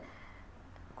வந்து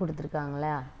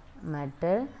கொடுத்துருக்காங்களா.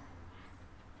 மெட்டல்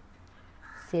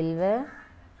சில்வர்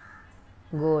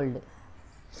கோல்டு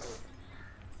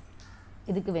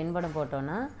இதுக்கு வெண்படம்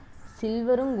போட்டோன்னா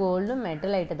சில்வரும் கோல்டும்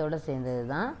மெட்டல் ஐட்டத்தோடு சேர்ந்தது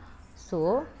தான். ஸோ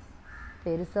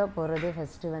பெருசாக போடுறது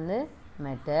ஃபஸ்ட்டு வந்து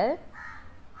மெட்டல்,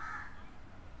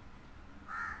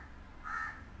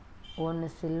 ஒன்று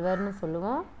சில்வர்னு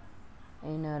சொல்லுவோம்,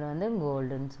 இன்னொரு வந்து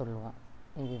கோல்டுன்னு சொல்லுவோம்.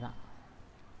 இதுதான்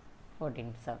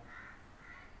 14 சம்.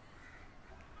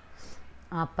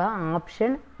 அப்போ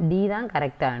ஆப்ஷன் டி தான்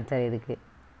கரெக்ட் ஆன்சர் இதுக்கு.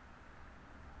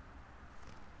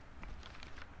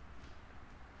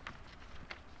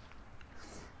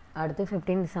 அடுத்து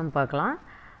 15th சம் பார்க்கலாம்.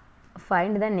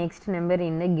 Find the next number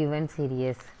in the given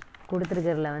serious.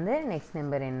 கொடுத்துருக்கிறதுல வந்து நெக்ஸ்ட்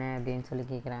நம்பர் என்ன அப்படின்னு சொல்லி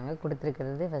கேட்குறாங்க.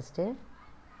 கொடுத்துருக்கிறது ஃபஸ்ட்டு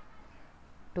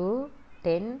 2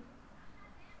 10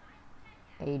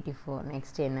 84.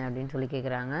 நெக்ஸ்ட் என்ன அப்படின்னு சொல்லி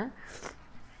கேட்குறாங்க.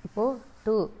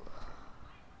 இப்போது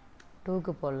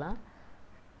 2க்கு போடலாம்.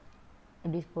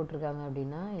 எப்படி போட்டிருக்காங்க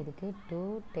அப்படின்னா இதுக்கு 2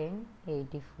 10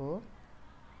 84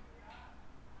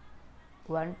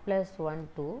 1 + 1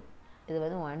 2 இது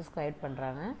வந்து 1 ஸ்கொயர்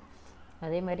பண்ணுறாங்க.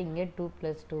 அதே மாதிரி இங்கே 2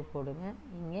 + 2 போடுங்க,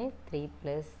 இங்கே 3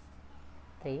 +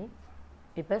 3.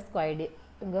 இப்போ ஸ்கொயர்டு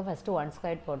இங்கே ஃபஸ்ட்டு 1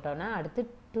 ஸ்கொயர் போட்டோன்னா அடுத்து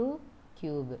 2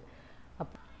 க்யூபு.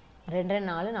 அப் 2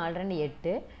 4 4 2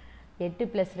 8 8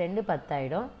 + 2 10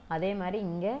 ஆகிடும். அதே மாதிரி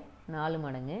இங்கே 4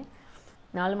 மடங்கு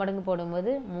 4 மடங்கு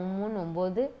போடும்போது 3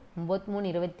 9 9 3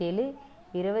 27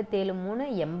 27 3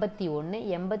 81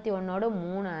 81ஓட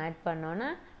 3 ஆட் பண்ணோன்னா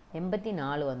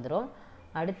 84 வந்துடும்.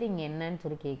 அடுத்து இங்கே என்னன்னு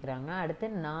சொல்லி கேட்குறாங்க. அடுத்து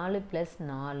 4 +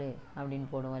 4 அப்படின்னு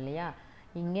போடுவோம் இல்லையா.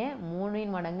 இங்கே 3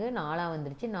 மடங்கு 4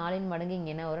 வந்துருச்சு. 4 மடங்கு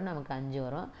இங்கே என்ன வரும் நமக்கு 5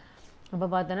 வரும். அப்போ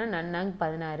பார்த்தோன்னா நன்னாங்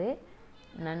 16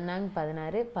 நன்னாங்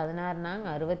 16 16 நாங்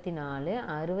 64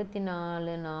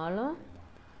 64 நாளும்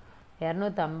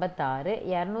 256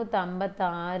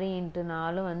 256 ×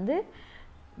 4 வந்து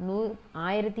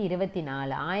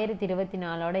 1024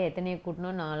 1024ஓட எத்தனையை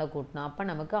கூட்டணும் 4 கூட்டணும். அப்போ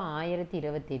நமக்கு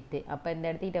 1028. அப்போ இந்த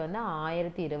இடத்துக்கிட்ட வந்து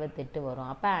 1028 வரும்.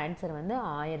 அப்போ ஆன்சர் வந்து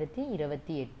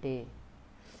 1028.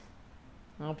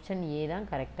 ஆப்ஷன் ஏ தான்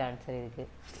கரெக்ட் ஆன்சர் இதுக்கு.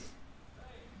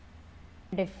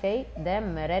 Identify the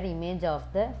mirror image of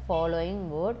the following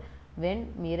word when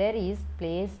mirror is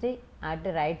placed at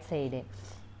right side.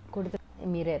 கொடுத்து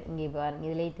மிரர் இங்கே பாருங்க,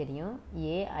 இதுலேயே தெரியும்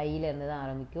ஏஐலேருந்து தான்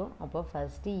ஆரம்பிக்கும். அப்போ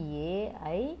ஃபஸ்ட்டு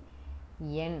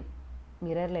ஏஐஎன்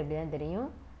மிரரில் எப்படி தான் தெரியும்,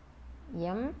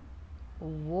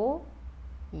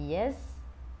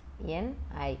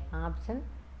 எம்ஓஎஸ்என்ஐ. ஆப்ஷன்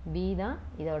பி தான்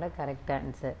இதோட கரெக்ட்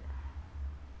ஆன்சர்.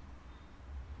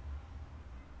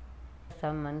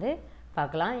 சம் வந்து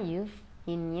பார்க்கலாம். If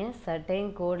in a certain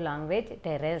code language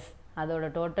terrace, அதோட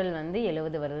டோட்டல் வந்து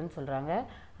 70 வருதுன்னு சொல்கிறாங்க.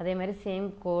 அதே மாதிரி சேம்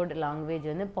கோட் லாங்குவேஜ்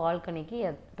வந்து பால்கனிக்கு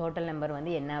டோட்டல் நம்பர்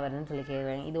வந்து என்ன வருதுன்னு சொல்லி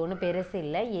கேட்குறாங்க. இது ஒன்றும் பெருசு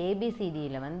இல்லை.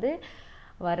 ஏபிசிடியில் வந்து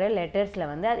வர லெட்டர்ஸில்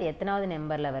வந்து அது எத்தனாவது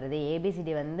நம்பரில் வருது,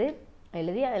 ஏபிசிடி வந்து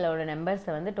எழுதி அதிலோட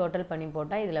நம்பர்ஸை வந்து டோட்டல் பண்ணி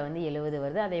போட்டால் இதில் வந்து 70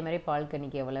 வருது. அதே மாதிரி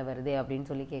பால்கனிக்கு எவ்வளோ வருது அப்படின்னு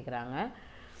சொல்லி கேட்குறாங்க.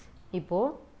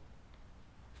 இப்போது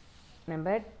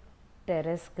நம்ம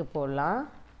டெரஸ்க்கு போடலாம்.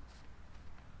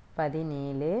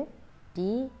 17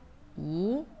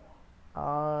 TERRACE.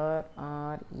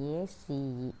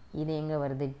 இது எங்கே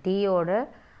வருது, டீயோட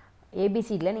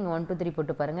ஏபிசிடியில் நீங்கள் 1 2 3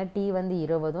 போட்டு பாருங்கள். டி வந்து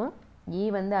 20, இ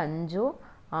வந்து 5,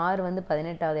 ஆர் வந்து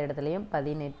 18வது இடத்துலையும்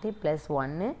 18 +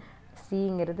 1,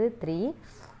 சிங்கிறது 3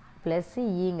 +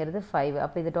 இங்கிறது 5.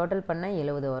 அப்போ இது டோட்டல் பண்ணால்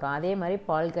 70 வரும். அதே மாதிரி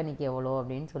பால்கனிக்கு எவ்வளோ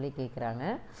அப்படின்னு சொல்லி கேட்குறாங்க.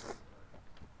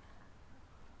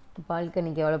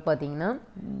 பால்கனிக்கு எவ்வளோ பார்த்தீங்கன்னா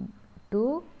 2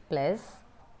 +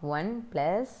 1 +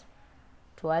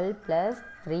 12 +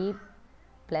 3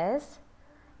 +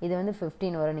 இது வந்து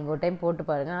 15 வரும். நீங்கள் ஒரு டைம் போட்டு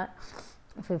பாருங்கள்.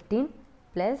 15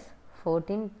 +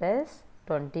 14 +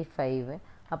 25.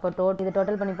 அப்போ இது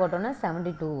டோட்டல் பண்ணி போட்டோன்னா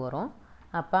 72 வரும்.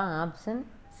 அப்போ ஆப்ஷன்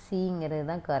சிங்கிறது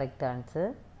தான் கரெக்ட்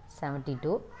ஆன்சர்,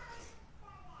 72.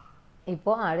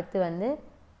 இப்போது அடுத்து வந்து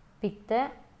பிக்த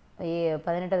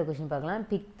 18வது கொஷின் பார்க்கலாம்.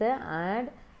 பிக்த ஆட்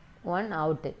 1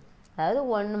 அவுட்டு, அதாவது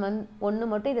ஒன்று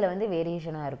மட்டும் இதில் வந்து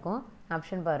வேரியேஷனாக இருக்கும்.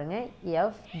 ஆப்ஷன் பாருங்கள்.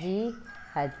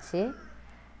 FGH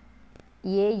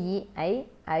AEI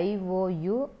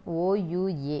IOU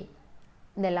OUA.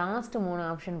 இந்த லாஸ்ட் 3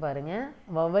 ஆப்ஷன் பாருங்கள்,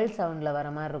 வவல் சவுண்டில் வர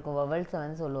மாதிரி இருக்கும். வவல்ஸை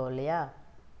வந்து சொல்லுவோம் இல்லையா,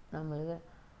 நம்மளுக்கு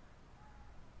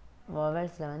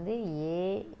வவல்ஸில் வந்து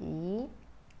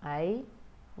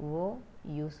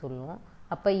AEIOU சொல்லுவோம்.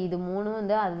 அப்போ இது 3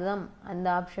 வந்து அதுதான், அந்த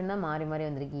ஆப்ஷன் தான் மாறி மாறி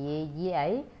வந்திருக்கு.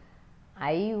 AEI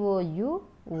IOU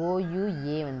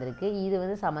OUA வந்திருக்கு. இது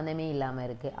வந்து சம்மந்தமே இல்லாமல்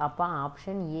இருக்குது. அப்போ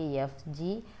ஆப்ஷன் ஏ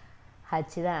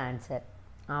FGH தான் ஆன்சர்.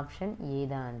 ஆப்ஷன் ஏ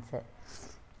தான் ஆன்சர்.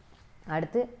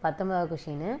 அடுத்து 19வது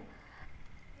கொஷின்.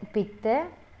 பிக்த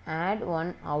ஆட் 1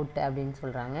 அவுட் அப்படின்னு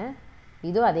சொல்கிறாங்க.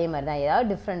 இதுவும் அதே மாதிரி தான், ஏதாவது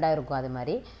டிஃப்ரெண்ட்டாக இருக்கும் அது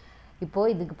மாதிரி.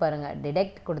 இப்போது இதுக்கு பாருங்கள்,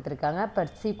 டிடெக்ட் கொடுத்துருக்காங்க,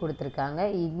 பர்சீவ் கொடுத்துருக்காங்க,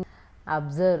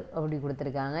 அப்சர்வ் அப்படி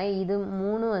கொடுத்துருக்காங்க. இது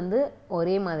 3 வந்து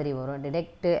ஒரே மாதிரி வரும்.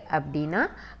 டிடெக்ட் அப்படின்னா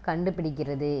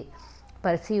கண்டுபிடிக்கிறது,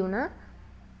 பர்சீவ்னா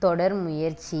தொடர்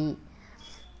முயற்சி,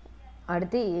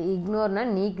 அடுத்து இக்னோர்னா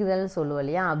நீக்குதல்னு சொல்லுவோம்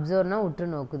இல்லையா, அப்சர்வ்னா உற்று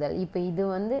நோக்குதல். இப்போ இது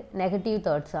வந்து நெகட்டிவ்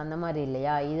தாட்ஸ் அந்த மாதிரி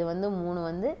இல்லையா, இது வந்து 3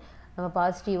 வந்து நம்ம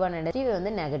பாசிட்டிவாக நெகட்டிவ்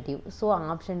வந்து நெகட்டிவ். ஸோ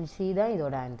ஆப்ஷன் சி தான்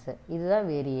இதோட ஆன்சர். இதுதான்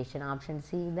வேரியேஷன். ஆப்ஷன்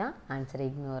சி தான் ஆன்சர்,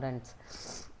 இக்னோரன்ஸ்.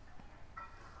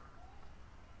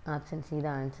 ஆப்ஷன் சி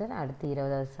தான் ஆன்சர். அடுத்து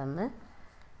 20வது சம்மு.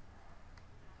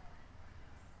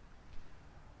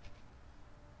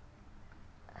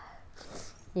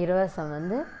 சம்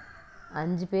வந்து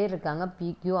 5 பேர் இருக்காங்க.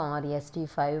 PQRST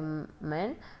 5 men,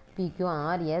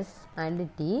 PQRS and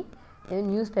T. இது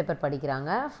நியூஸ் பேப்பர் படிக்கிறாங்க.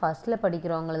 ஃபஸ்ட்டில்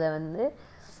படிக்கிறவங்கள வந்து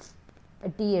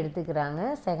T எடுத்துக்கிறாங்க,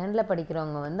 செகண்டில்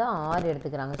படிக்கிறவங்க வந்து R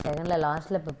எடுத்துக்கிறாங்க, செகண்டில்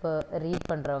லாஸ்ட்டில் பேப்பர் ரீட்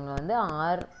பண்ணுறவங்க வந்து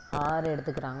R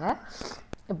எடுத்துக்கிறாங்க.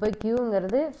 இப்போ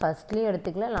Qங்கிறது ஃபஸ்ட்லேயும்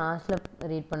எடுத்துக்கல, லாஸ்ட்டில்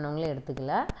ரீட் பண்ணவங்களே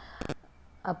எடுத்துக்கல.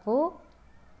 அப்போது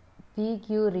PQ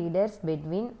readers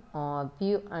between P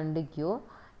and Q.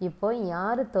 இப்போ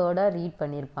யார் தேர்டாக ரீட்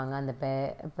பண்ணியிருப்பாங்க அந்த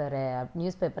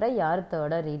நியூஸ் பேப்பரை, யார்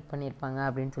தேர்டாக ரீட் பண்ணியிருப்பாங்க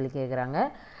அப்படின்னு சொல்லி கேட்குறாங்க.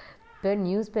 இப்போ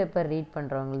நியூஸ் பேப்பர் ரீட்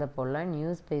பண்ணுறவங்கள போடலாம்.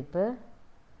 நியூஸ் பேப்பர்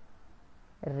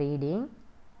ரீடிங்,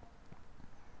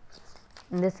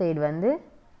 இந்த சைடு வந்து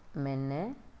மென்னு,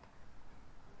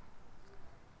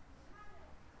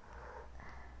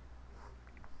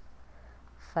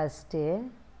 ஃபஸ்ட்டு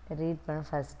ரீட் பண்ண,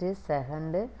 first,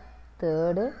 second,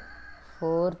 third,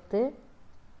 fourth,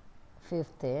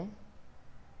 fifth.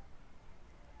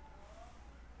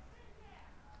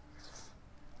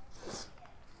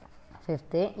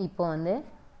 இப்போ வந்து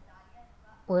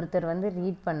ஒருத்தர் வந்து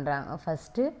ரீட் பண்ணுறாங்க.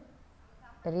 ஃபஸ்ட்டு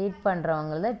ரீட்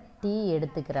பண்ணுறவங்கள டீ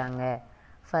எடுத்துக்கிறாங்க.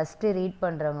 ஃபஸ்ட்டு ரீட்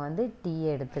பண்ணுறவங்க வந்து டீ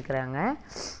எடுத்துக்கிறாங்க.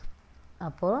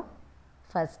 அப்போது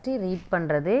ஃபஸ்ட்டு ரீட்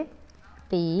பண்ணுறது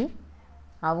டீ,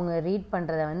 அவங்க ரீட்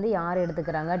பண்ணுறத வந்து யார்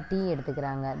எடுத்துக்கிறாங்க, டீ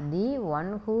எடுத்துக்கிறாங்க. The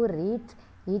one who reads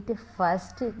it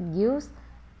first gives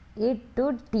it to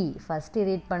T. First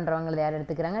read பண்ணுறவங்க யார்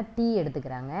எடுத்துக்கிறாங்க? T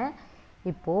எடுத்துக்கிறாங்க.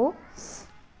 இப்போது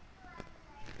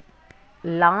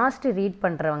லாஸ்ட் ரீட்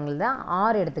பண்ணுறவங்க தான்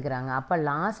R எடுத்துக்கிறாங்க. அப்போ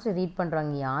லாஸ்ட் ரீட்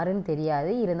பண்ணுறவங்க யாருன்னு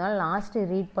தெரியாது, இருந்தாலும் லாஸ்ட்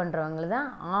ரீட் பண்ணுறவங்க தான்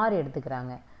R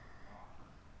எடுத்துக்கிறாங்க.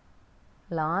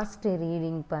 லாஸ்ட்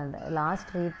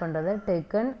ரீட் பண்ணுறத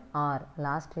டேக்கன் ஆர்,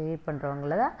 லாஸ்ட் ரீட்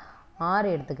பண்ணுறவங்கள தான் ஆர்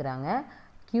எடுத்துக்கிறாங்க.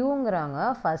 க்யூங்கிறவங்க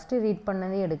ஃபஸ்ட்டு ரீட்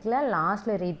பண்ணதையும் எடுக்கல,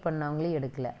 லாஸ்ட்டில் ரீட் பண்ணவங்களையும்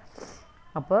எடுக்கல.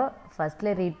 அப்போ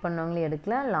ஃபஸ்ட்டில் ரீட் பண்ணவங்களையும்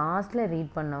எடுக்கல, லாஸ்ட்டில்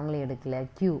ரீட் பண்ணவங்களையும் எடுக்கல,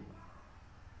 க்யூ.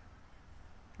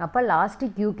 அப்போ லாஸ்ட்டு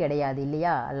க்யூ கிடையாது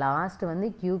இல்லையா? லாஸ்ட்டு வந்து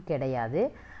க்யூ கிடையாது.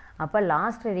 அப்போ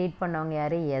லாஸ்ட்டில் ரீட் பண்ணவங்க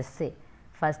யார்? எஸ்ஸு.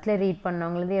 ஃபஸ்ட்டில் ரீட்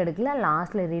பண்ணவங்களதையும் எடுக்கல,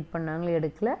 லாஸ்ட்டில் ரீட் பண்ணவங்களையும்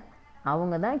எடுக்கல,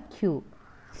 அவங்க தான் க்யூ.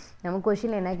 நம்ம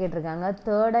கொஷினில் என்ன கேட்டிருக்காங்க?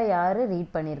 தேர்டாக யார்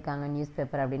ரீட் பண்ணியிருக்காங்க நியூஸ்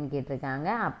பேப்பர் அப்படின்னு கேட்டிருக்காங்க.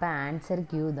 அப்போ ஆன்சர்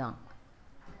க்யூ தான்.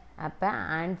 அப்போ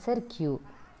ஆன்சர் க்யூ.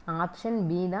 ஆப்ஷன்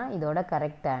பி தான் இதோட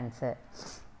கரெக்ட் ஆன்சர்.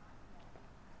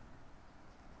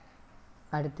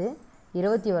 அடுத்து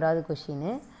 21வது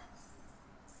கொஷின்.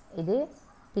 இது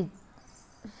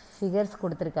ஃபிகர்ஸ்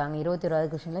கொடுத்துருக்காங்க. 21வது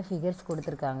கொஷினில் ஃபிகர்ஸ்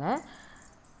கொடுத்துருக்காங்க.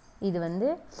 இது வந்து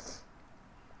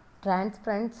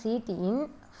transparent seat in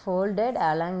folded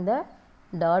along the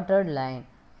dotted line.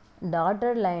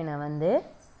 dotted லைனை வந்து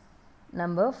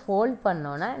நம்ம ஃபோல்ட்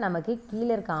பண்ணோன்னா நமக்கு கீழே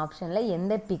இருக்க ஆப்ஷனில்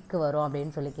எந்த பிக்கு வரும்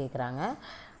அப்படின்னு சொல்லி கேட்குறாங்க.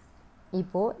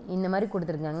 இப்போது இந்த மாதிரி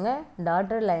கொடுத்துருக்காங்க.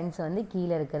 டாட்டட் லைன்ஸ் வந்து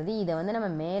கீழே இருக்கிறது. இதை வந்து நம்ம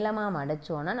மேலமாக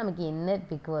மடைச்சோன்னா நமக்கு என்ன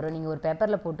பிக் வரும்? நீங்கள் ஒரு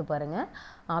பேப்பரில் போட்டு பாருங்கள்.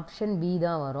 ஆப்ஷன் பி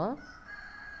தான் வரும்.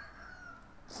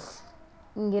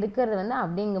 இங்கே இருக்கிறது வந்து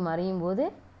அப்படி இங்கே மறையும் போது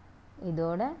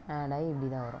இதோட ஆட் ஆகி இப்படி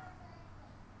தான் வரும்.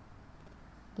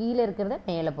 கீழே இருக்கிறத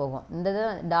மேலே போகும். இந்த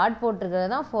டாட் போட்டிருக்கிறது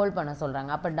தான் ஃபோல்ட் பண்ண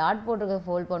சொல்கிறாங்க. அப்போ டாட் போட்டிருக்கிறத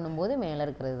ஃபோல்ட் பண்ணும்போது மேலே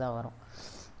இருக்கிறது தான் வரும்,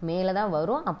 மேலே தான்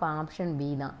வரும். அப்போ ஆப்ஷன் பி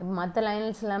தான். இப்போ மற்ற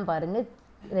லைன்ஸ்லாம் பாருங்கள்,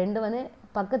 ரெண்டு வந்து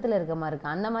பக்கத்தில் இருக்க மாதிரி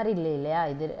இருக்குது, அந்த மாதிரி இல்லை இல்லையா?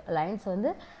 இது லைன்ஸ்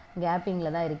வந்து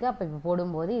கேப்பிங்கில் தான் இருக்குது. அப்போ இப்போ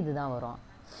போடும்போது இது தான் வரும்,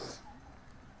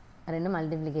 ரெண்டு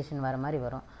மல்டிப்ளிகேஷன் வர மாதிரி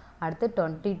வரும். அடுத்து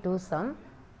 22 சம்.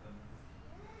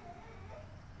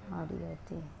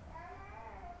 ஆடியாத்தி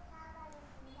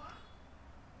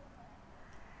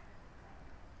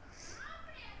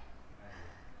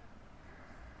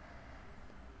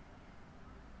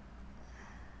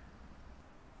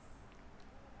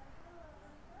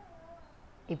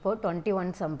இப்போது 21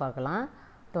 சம் பார்க்கலாம்.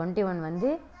 21 வந்து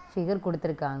ஃபிகர்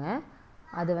கொடுத்துருக்காங்க.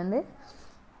 அது வந்து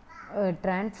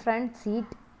transparent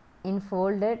seat in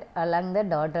folded along the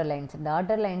daughter lines.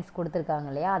 Daughter lines கொடுத்துருக்காங்க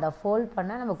இல்லையா? அதை ஃபோல்ட்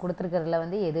பண்ணால் நம்ம கொடுத்துருக்கிறதுல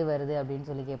வந்து எது வருது அப்படின்னு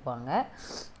சொல்லி கேட்பாங்க.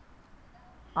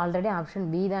 ஆல்ரெடி ஆப்ஷன்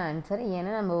பி தான் ஆன்சர்.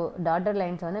 ஏன்னா நம்ம டாட்டர்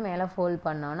லைன்ஸ் வந்து மேலே ஃபோல்ட்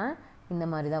பண்ணோன்னா இந்த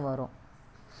மாதிரி தான் வரும்.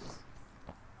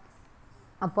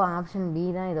 அப்போ ஆப்ஷன் பி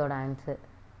தான் இதோட ஆன்சர்.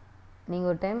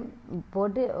 நீங்கள் ஒரு டைம்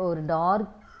போட்டு ஒரு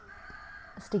டார்க்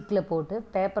ஸ்டிக்கில் போட்டு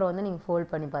பேப்பரை வந்து நீங்கள் ஃபோல்ட்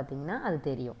பண்ணி பார்த்தீங்கன்னா அது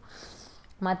தெரியும்.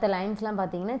 மற்ற லைன்ஸ்லாம்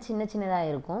பார்த்தீங்கன்னா சின்ன சின்னதாக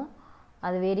இருக்கும்,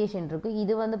 அது வேரியேஷன் இருக்கும்.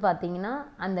 இது வந்து பார்த்தீங்கன்னா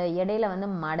அந்த இடையில வந்து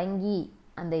மடங்கி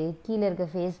அந்த கீழே இருக்க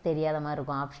ஃபேஸ் தெரியாத மாதிரி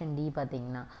இருக்கும். ஆப்ஷன் டி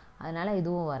பார்த்தீங்கன்னா அதனால்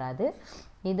இதுவும் வராது.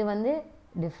 இது வந்து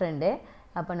டிஃப்ரெண்ட்டு.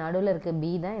 அப்போ நடுவில் இருக்க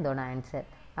பி தான் இதோட ஆன்சர்.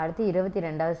 அடுத்து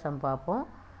 22வது சம் பார்ப்போம்.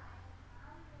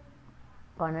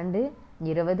 12,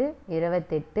 20,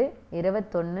 28,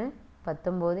 21,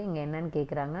 19 இங்கே என்னன்னு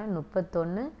கேட்குறாங்க.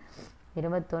 31,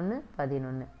 21,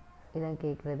 11 இதான்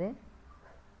கேட்குறது.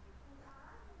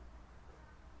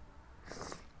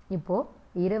 இப்போது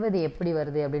 20 எப்படி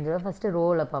வருது அப்படின்னு சொல்லி ஃபஸ்ட்டு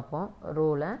ரோவில் பார்ப்போம்.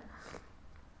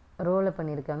 ரோவில்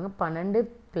பண்ணியிருக்காங்க. 12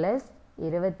 +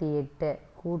 28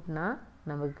 கூட்டினா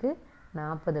நமக்கு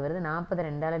 40 வருது. 40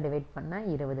 2ஆல் டிவைட் பண்ணால்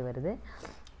 20 வருது.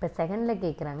 இப்போ செகண்டில்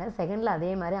கேட்குறாங்க. செகண்டில்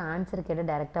அதே மாதிரி ஆன்சர் கேட்டு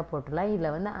டைரெக்டாக போட்டுடலாம்.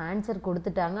 இதில் வந்து ஆன்சர்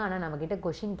கொடுத்துட்டாங்க, ஆனால் நம்மக்கிட்ட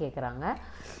கொஷின் கேட்குறாங்க.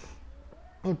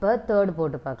 இப்போ தேர்டு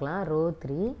போட்டு பார்க்கலாம். ரோ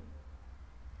 3,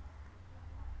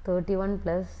 31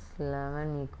 +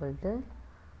 11 =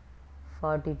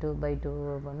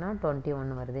 42/2 பண்ணால்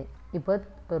 21 வருது.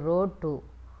 இப்போ ரோ 2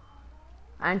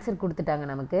 ஆன்சர் கொடுத்துட்டாங்க.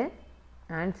 நமக்கு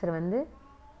ஆன்சர் வந்து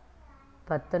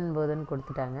 19ன்னு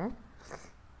கொடுத்துட்டாங்க.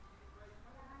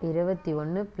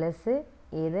 21 +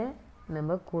 இதை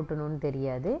நம்ம கூட்டணும்னு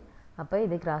தெரியாது. அப்போ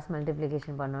இது கிராஸ்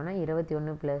மல்டிப்ளிகேஷன் பண்ணோன்னா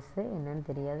 21 + என்னன்னு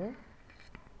தெரியாது,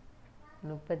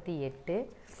 38.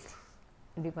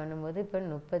 இப்படி பண்ணும்போது இப்போ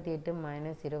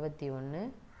 38 - 21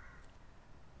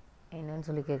 என்னன்னு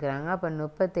சொல்லி கேட்குறாங்க. அப்போ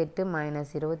 38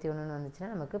 - 21 வந்துச்சுன்னா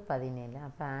நமக்கு 17.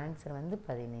 அப்போ ஆன்சர் வந்து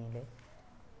 17.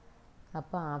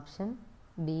 அப்போ ஆப்ஷன்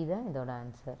பி தான் இதோட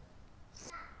ஆன்சர்.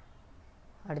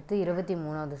 அடுத்து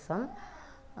 23வது சம்.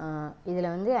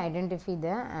 இதில் வந்து ஐடென்டிஃபை த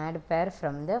ஆட் பேர்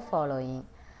ஃப்ரம் த ஃபாலோயிங்.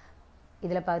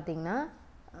 இதில் பார்த்திங்கன்னா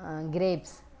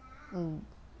கிரேப்ஸ்,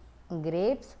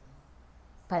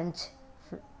 பஞ்ச்,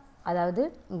 அதாவது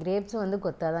கிரேப்ஸும் வந்து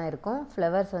கொத்தாக தான் இருக்கும்,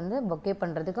 ஃப்ளவர்ஸ் வந்து பொக்கே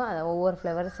பண்ணுறதுக்கும் அதை ஒவ்வொரு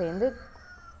ஃப்ளவர் சேர்ந்து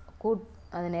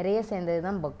அது நிறைய சேர்ந்தது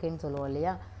தான் பொக்கேன்னு சொல்லுவோம்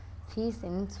இல்லையா. ஃபீஸ்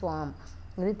இன் ஸ்வாம்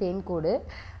இது தேன்கூடு.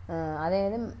 அதே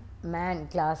இது மேன்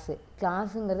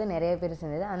கிளாஸுங்கிறது நிறைய பேர்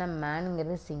சேர்ந்தது, ஆனால்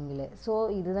மேனுங்கிறது சிங்கிள். ஸோ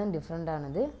இதுதான்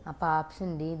டிஃப்ரெண்ட்டானது. அப்போ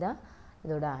ஆப்ஷன் டி தான்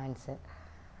இதோட ஆன்சர்.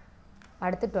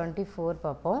 அடுத்து 24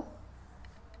 பார்ப்போம்.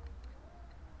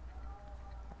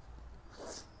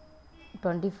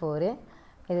 24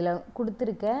 இதில்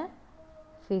கொடுத்துருக்க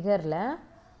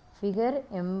ஃபிகர்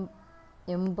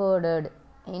எம்போர்டர்டு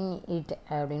இன் இட்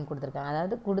அப்படின்னு கொடுத்துருக்காங்க.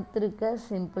 அதாவது கொடுத்துருக்க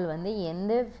சிம்பிள் வந்து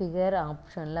எந்த ஃபிகர்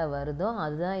ஆப்ஷனில் வருதோ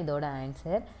அதுதான் இதோட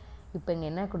ஆன்சர். இப்போ இங்கே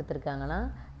என்ன கொடுத்துருக்காங்கன்னா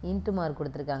இன்ட்டு மார்க்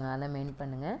கொடுத்துருக்காங்க, அதை மெயின்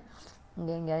பண்ணுங்கள்.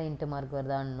 இங்கே எங்கேயாவது இன்ட்டு மார்க்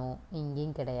வருதா? நோ,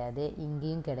 இங்கேயும் கிடையாது,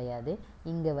 இங்கேயும் கிடையாது.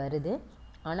 இங்கே வருது,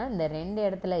 ஆனால் இந்த 2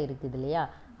 இடத்துல இருக்குது இல்லையா.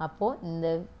 அப்போது இந்த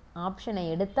ஆப்ஷனை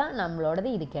எடுத்தால் நம்மளோடது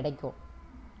இது கிடைக்கும்.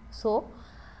 ஸோ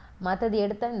மற்றது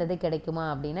எடுத்தால் இந்த இது கிடைக்குமா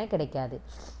அப்படின்னா கிடைக்காது,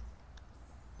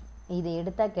 இது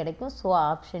எடுத்தால் கிடைக்கும். ஸோ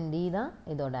ஆப்ஷன் டி தான்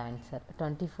இதோட ஆன்சர்.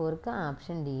 24க்கு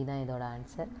ஆப்ஷன் டி தான் இதோட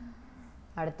ஆன்சர்.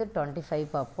 அடுத்து 25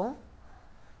 பார்ப்போம்.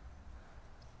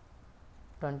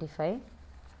 25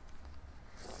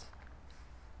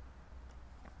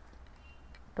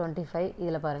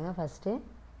 இதில் பாருங்கள்.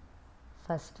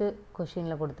 ஃபஸ்ட்டு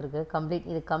கொஷினில் கொடுத்துருக்கு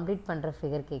இது கம்ப்ளீட் பண்ணுற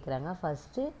ஃபிகர் கேட்குறாங்க.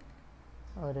 ஃபஸ்ட்டு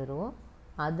ஒரு ரோ,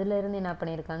 அதிலேருந்து என்ன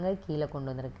பண்ணியிருக்காங்க, கீழே கொண்டு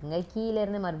வந்திருக்குங்க.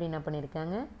 கீழேருந்து மறுபடியும் என்ன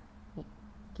பண்ணியிருக்காங்க,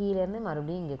 கீழேருந்து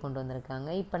மறுபடியும் இங்கே கொண்டு வந்திருக்காங்க.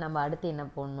 இப்போ நம்ம அடுத்து என்ன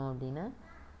போடணும் அப்படின்னா,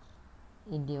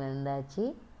 இப்படி வந்தாச்சு,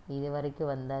 இது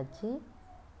வரைக்கும் வந்தாச்சு,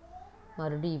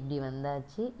 மறுபடியும் இப்படி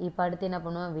வந்தாச்சு. இப்போ அடுத்து என்ன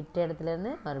பண்ணுவோம், விட்ட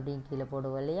இடத்துலேருந்து மறுபடியும் கீழே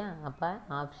போடுவோம் இல்லையா. அப்போ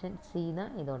ஆப்ஷன் சி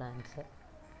தான் இதோட ஆன்சர்.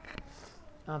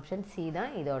 ஆப்ஷன் சி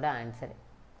தான் இதோட ஆன்சர்.